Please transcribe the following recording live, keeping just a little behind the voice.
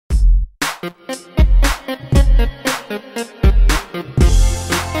Alright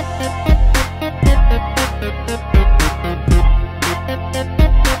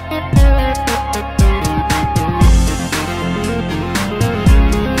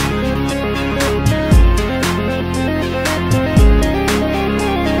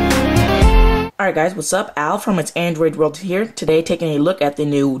guys, what's up? Al from It's Android World here. Today taking a look at the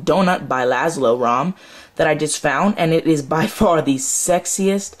new Donut by Laszlo ROM that I just found, and it is by far the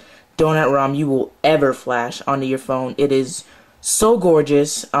sexiest donut ROM you will ever flash onto your phone. It is so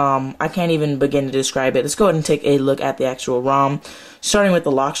gorgeous. I can't even begin to describe it. Let's go ahead and take a look at the actual ROM, starting with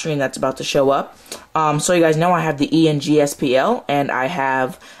the lock screen that's about to show up. So you guys know I have the ENGSPL, and I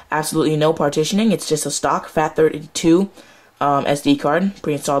have absolutely no partitioning. It's just a stock FAT32 SD card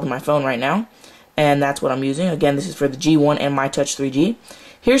pre-installed in my phone right now. And that's what I'm using. Again, this is for the G1&MyTouch3G.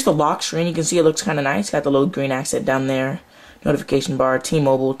 Here's the lock screen. You can see it looks kind of nice. Got the little green accent down there. Notification bar,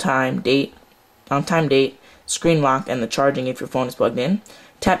 T-Mobile, time, date, screen lock, and the charging if your phone is plugged in.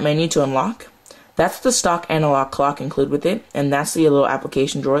 Tap menu to unlock. That's the stock analog clock included with it. And that's the little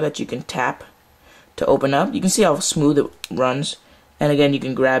application drawer that you can tap to open up. You can see how smooth it runs. And again, you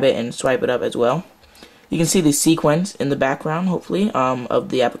can grab it and swipe it up as well. You can see the sequence in the background, hopefully, of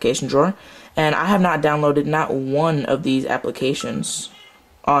the application drawer. And I have not downloaded not one of these applications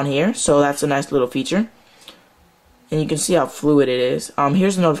on here, so that's a nice little feature. And you can see how fluid it is.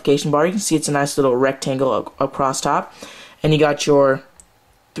 Here's the notification bar. You can see it's a nice little rectangle across top. And you got your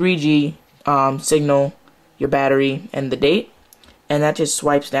 3G signal, your battery, and the date. And that just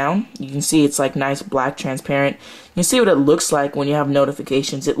swipes down. You can see it's like nice black transparent. You can see what it looks like when you have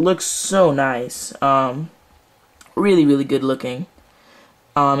notifications. It looks so nice. Really, really good looking.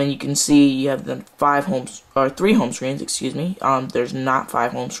 And you can see you have the 3 home screens, excuse me. There's not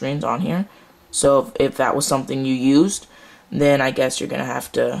 5 home screens on here. So if that was something you used, then I guess you're gonna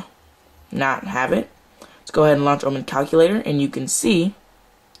have to not have it. Let's go ahead and launch ROM calculator, and you can see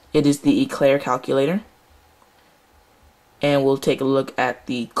it is the Eclair calculator. And we'll take a look at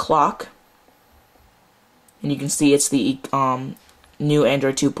the clock, and you can see it's the new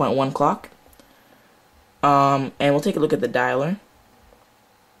Android 2.1 clock. And we'll take a look at the dialer.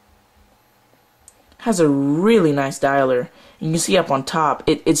 Has a really nice dialer. You can see up on top,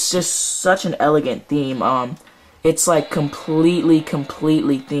 it's just such an elegant theme. It's like completely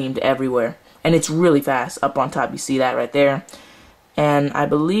themed everywhere, and it's really fast. Up on top, you see that right there. And I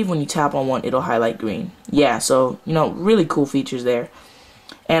believe when you tap on one, it'll highlight green. Yeah, so, you know, really cool features there.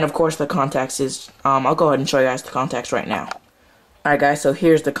 And, of course, the contacts is, I'll go ahead and show you guys the contacts right now. Alright, guys, so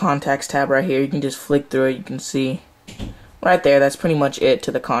here's the contacts tab right here. You can just flick through it. You can see right there, that's pretty much it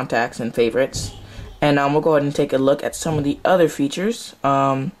to the contacts and favorites. And we'll go ahead and take a look at some of the other features.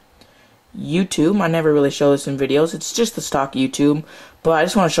 YouTube, I never really show this in videos. It's just the stock YouTube. But I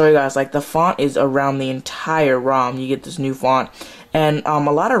just want to show you guys, like, the font is around the entire ROM. You get this new font. And a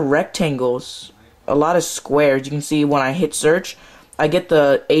lot of rectangles, a lot of squares. You can see when I hit search, I get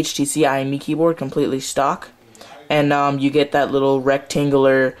the HTC IME keyboard completely stock. And you get that little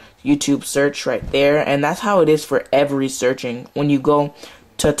rectangular YouTube search right there. And that's how it is for every searching. When you go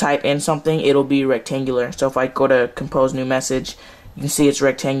to type in something, it'll be rectangular. So if I go to compose new message, you can see it's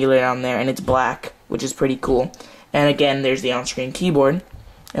rectangular down there, and it's black, which is pretty cool. And again, there's the on-screen keyboard.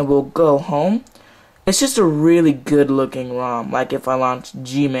 And we'll go home. It's just a really good looking ROM. Like if I launch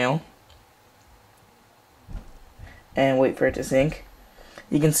Gmail and wait for it to sync,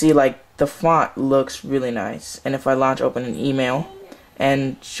 you can see like the font looks really nice. And if I launch open an email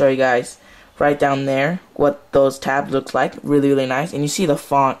and show you guys right down there what those tabs look like, really nice. And you see the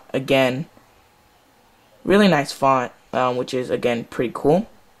font again, really nice font, which is again pretty cool.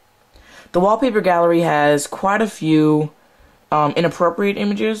 The wallpaper gallery has quite a few inappropriate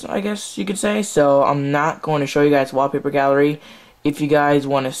images, I guess you could say, so I'm not going to show you guys wallpaper gallery. If you guys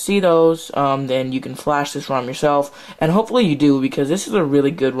want to see those, then you can flash this ROM yourself, and hopefully you do, because this is a really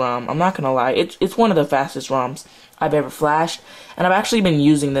good ROM. I'm not gonna lie, it's one of the fastest ROMs I've ever flashed, and I've actually been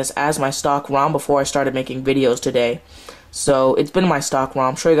using this as my stock ROM before I started making videos today. So it's been my stock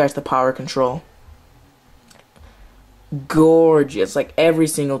ROM. I'll show you guys the power control. Gorgeous, like every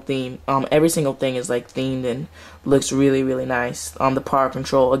single thing is like themed and looks really nice. The power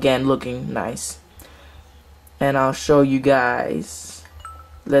control again looking nice. And I'll show you guys.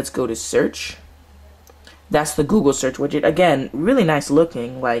 Let's go to search. That's the Google search widget. Again, really nice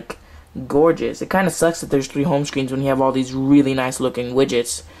looking, like gorgeous. It kind of sucks that there's 3 home screens when you have all these really nice looking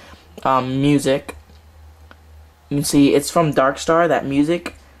widgets. Music. You can see it's from Darkstar, that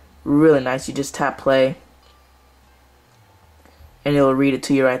music. Really nice. You just tap play, and it'll read it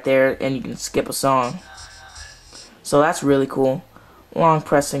to you right there, and you can skip a song. So that's really cool. long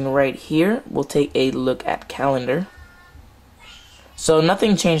pressing right here, we'll take a look at calendar. So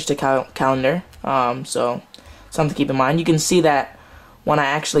nothing changed to calendar, so something to keep in mind. You can see that when I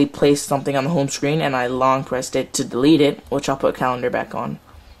actually placed something on the home screen and I long pressed it to delete it, which I'll put calendar back on,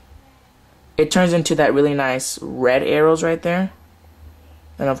 it turns into that really nice red arrows right there.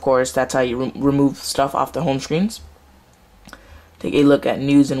 And of course, that's how you remove stuff off the home screens. Take a look at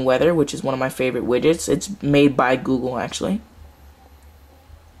news and weather, which is one of my favorite widgets. It's made by Google, actually.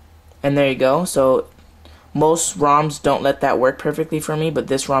 And there you go. So most ROMs don't let that work perfectly for me, but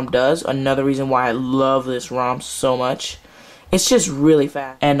this ROM does. Another reason why I love this ROM so much. It's just really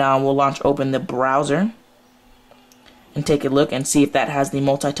fast. And we'll open the browser and take a look and see if that has the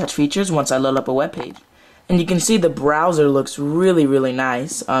multi-touch features once I load up a web page. And you can see the browser looks really, really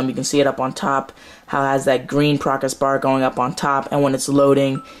nice. You can see it up on top, how it has that green progress bar going up on top, and when it's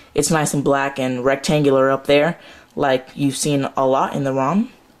loading, it's nice and black and rectangular up there, like you've seen a lot in the ROM.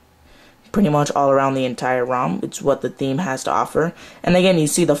 Pretty much all around the entire ROM. It's what the theme has to offer. And again, you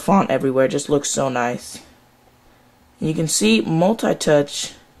see the font everywhere. It just looks so nice. And you can see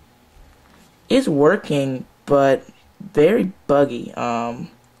multi-touch is working, but very buggy.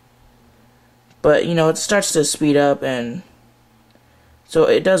 But you know, it starts to speed up, and so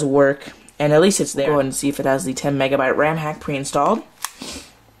it does work, and at least it's there. Go ahead and see if it has the 10 megabyte RAM hack pre-installed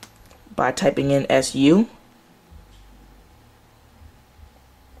by typing in SU.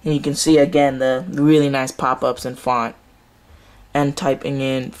 And you can see again the really nice pop-ups and font, and typing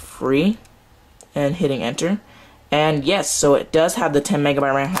in free and hitting enter. And yes, so it does have the 10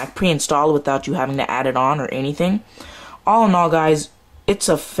 megabyte RAM hack pre-installed without you having to add it on or anything. All in all, guys, it's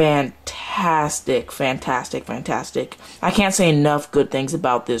a fantastic. I can't say enough good things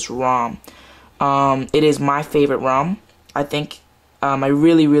about this ROM. It is my favorite ROM. I think I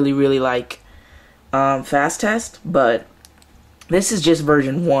really like Fast Test, but this is just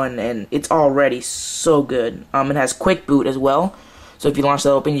version 1, and it's already so good. It has quick boot as well, so if you launch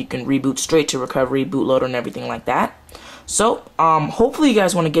that open, you can reboot straight to recovery, bootloader, and everything like that. So, hopefully you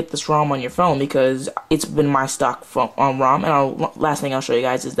guys want to get this ROM on your phone, because it's been my stock ROM. And last thing I'll show you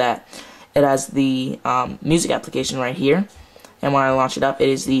guys is that it has the music application right here. And when I launch it up, it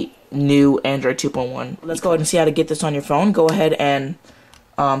is the new Android 2.1. Let's go ahead and see how to get this on your phone. Go ahead and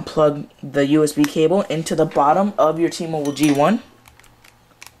plug the USB cable into the bottom of your T-Mobile G1.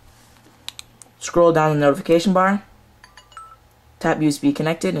 Scroll down the notification bar. Tap USB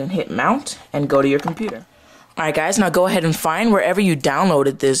connected and hit mount and go to your computer. Alright guys, now go ahead and find wherever you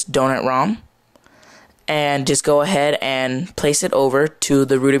downloaded this donut ROM and just go ahead and place it over to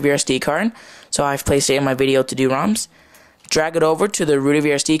the root of your SD card. So I've placed it in my video to do ROMs. Drag it over to the root of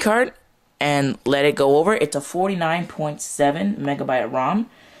your SD card and let it go over. It's a 49.7 megabyte ROM.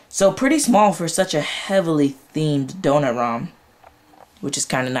 So pretty small for such a heavily themed donut ROM, which is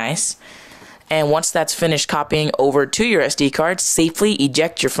kind of nice. And once that's finished copying over to your SD card, safely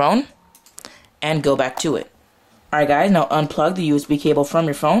eject your phone and go back to it. Alright guys, now unplug the USB cable from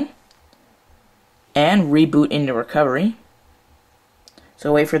your phone and reboot into recovery.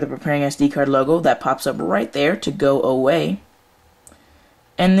 So wait for the preparing SD card logo that pops up right there to go away.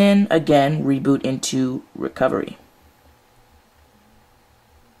 And then again, reboot into recovery.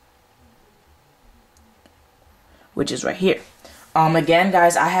 Which is right here. Again,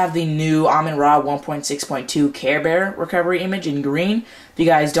 guys, I have the new Amin-Ra 1.6.2 Care Bear recovery image in green. If you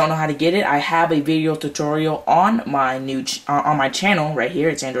guys don't know how to get it, I have a video tutorial on my on my channel right here.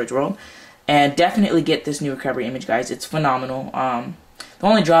 It's Android World, and definitely get this new recovery image, guys. It's phenomenal. The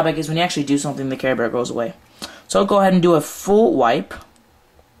only drawback is when you actually do something, the Care Bear goes away. So go ahead and do a full wipe,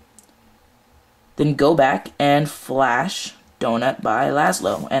 then go back and flash Donut by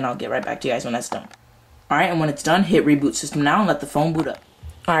Laszlo, and I'll get right back to you guys when that's done. Alright, and when it's done, hit reboot system now and let the phone boot up.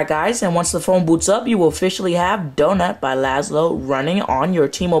 Alright guys, and once the phone boots up, you will officially have Donut by Laszlo running on your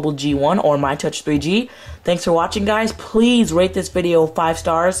T-Mobile G1 or MyTouch3G. Thanks for watching, guys. Please rate this video 5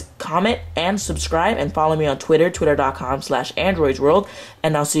 stars, comment, and subscribe, and follow me on Twitter, twitter.com/AndroidsWorld,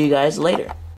 and I'll see you guys later.